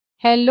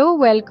Hello,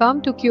 welcome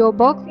to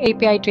QBox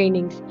API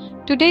trainings.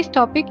 Today's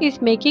topic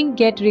is making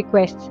GET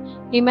requests.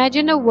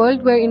 Imagine a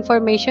world where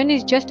information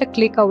is just a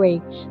click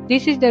away.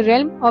 This is the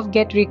realm of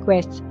GET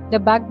requests, the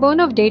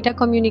backbone of data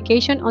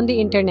communication on the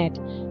internet.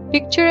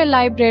 Picture a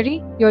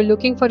library, you're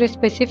looking for a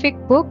specific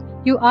book,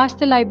 you ask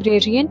the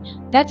librarian,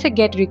 that's a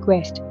GET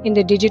request. In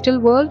the digital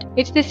world,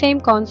 it's the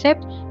same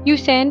concept. You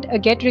send a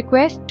GET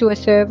request to a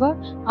server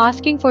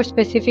asking for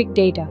specific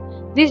data.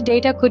 This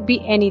data could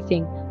be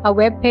anything: a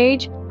web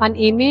page, an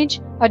image,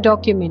 a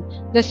document.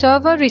 The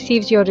server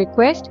receives your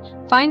request,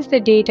 finds the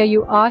data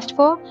you asked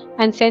for,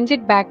 and sends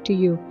it back to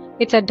you.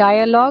 It's a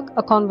dialogue,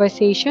 a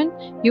conversation.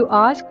 You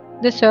ask,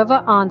 the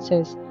server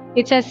answers.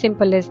 It's as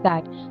simple as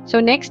that.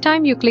 So next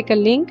time you click a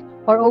link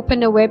or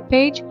open a web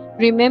page,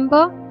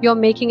 remember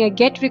you're making a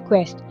GET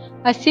request,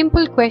 a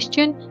simple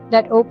question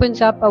that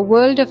opens up a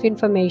world of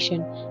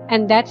information.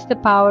 And that's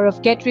the power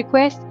of GET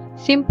requests: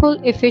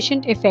 simple,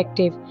 efficient,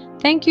 effective.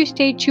 Thank you.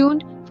 Stay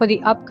tuned for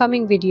the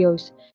upcoming videos.